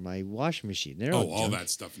dishwasher, my washing machine. They're all that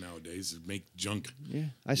stuff nowadays make junk. Yeah,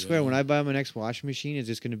 I swear, when I buy my next washing machine, it's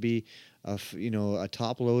just going to be a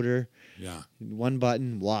top loader. Yeah. One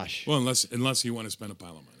button, wash. Well, unless you want to spend a pile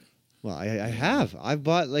of money. Well, I have. I've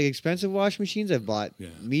bought like expensive washing machines. I've bought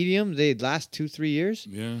medium. They last 2-3 years.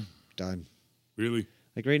 Yeah. Done. Really?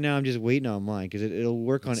 Like right now, I'm just waiting on mine because it'll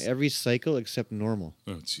work on every cycle except normal.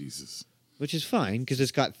 Oh, Jesus. Which is fine because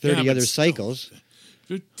it's got 30 other cycles.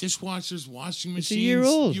 Dishwashers, washing machines. It's a year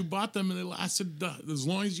old. You bought them and they lasted as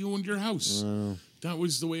long as you owned your house. That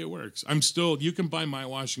was the way it works. You can buy my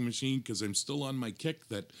washing machine because I'm still on my kick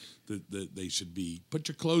that they should be, put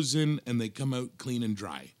your clothes in and they come out clean and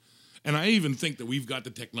dry. And I even think that we've got the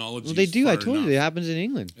technology. Well, they do. I told you it happens in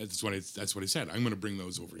England. That's what I said. I'm going to bring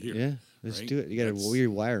those over here. Yeah, let's do it. You got to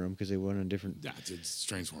rewire them because they run on different. Yeah, it's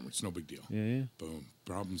transformer. It's no big deal. Yeah. Boom.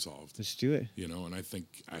 Problem solved. Let's do it. You know, and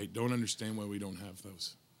I don't understand why we don't have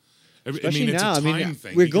those. Especially it's now. a time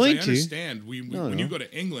thing. We're going I understand. When you go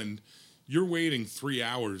to England, you're waiting 3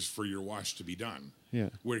 hours for your wash to be done. Yeah.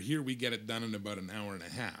 Where here we get it done in about an hour and a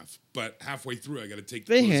half. But halfway through, I got to take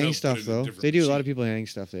the They clothes hang out, stuff, put it in a though. different They do. machine. A lot of people hang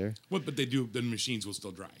stuff there. Well, but they do. The machines will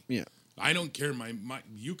still dry. Yeah. I don't care.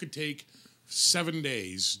 You could take 7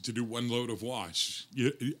 days to do one load of wash.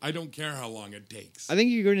 I don't care how long it takes. I think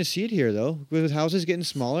you're going to see it here, though. With houses getting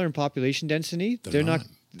smaller and population density, they're not.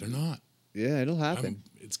 They're not. Yeah, it'll happen.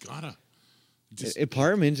 It's gotta.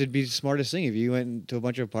 Apartments, it'd be the smartest thing if you went to a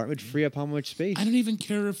bunch of apartments, free up how much space. I don't even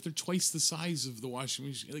care if they're twice the size of the washing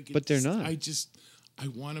machine. But they're not. I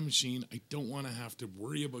want a machine. I don't want to have to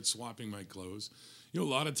worry about swapping my clothes. You know, a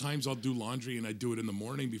lot of times I'll do laundry and I do it in the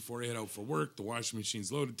morning before I head out for work. The washing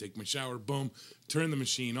machine's loaded, take my shower, boom, turn the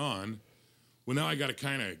machine on. Well, now I got to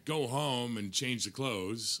kind of go home and change the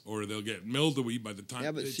clothes or they'll get mildewy by the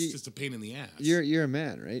time. It's just a pain in the ass. You're a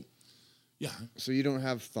man, right? Yeah. So you don't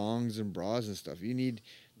have thongs and bras and stuff. You need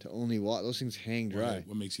to only wash. Those things hang dry.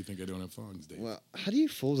 What makes you think I don't have thongs, Dave? Well, how do you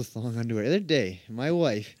fold a thong underwear? The other day, my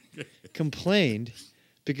wife complained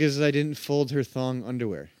because I didn't fold her thong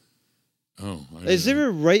underwear. Oh. Is there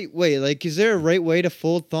a right way? Like, is there a right way to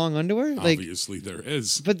fold thong underwear? Obviously, there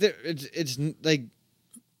is. But it's like,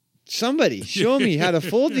 somebody show me how to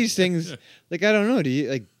fold these things. Like, I don't know. Do you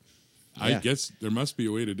like? I guess there must be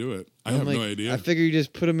a way to do it. I have no idea. I figure you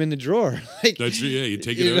just put them in the drawer. You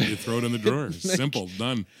take it out, you throw it in the drawer. Simple,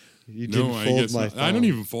 done. You didn't fold my thong. I don't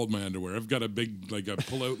even fold my underwear. I've got a big, a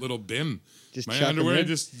pull-out little bin. My underwear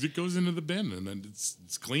it goes into the bin, and then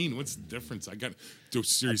it's clean. What's the difference?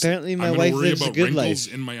 Seriously. Apparently, my wife lives a good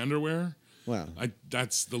life. In my underwear. Wow.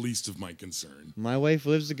 That's the least of my concern. My wife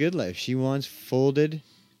lives a good life. She wants folded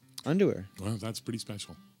underwear. Well, that's pretty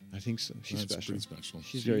special. I think so. She's That's special. pretty special.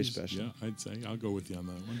 She's very special. Yeah, I'd say I'll go with you on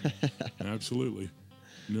that one. Absolutely.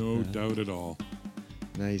 No doubt at all.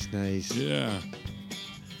 Nice. Yeah.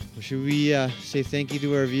 Well, should we say thank you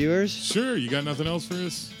to our viewers? Sure. You got nothing else for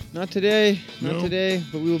us? Not today. No. Not today,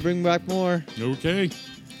 but we will bring back more. Okay.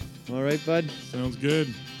 All right, bud. Sounds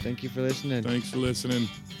good. Thank you for listening. Thanks for listening.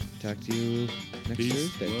 Talk to you next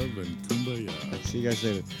Peace, Thursday. love, and kumbaya. See you guys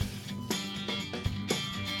later.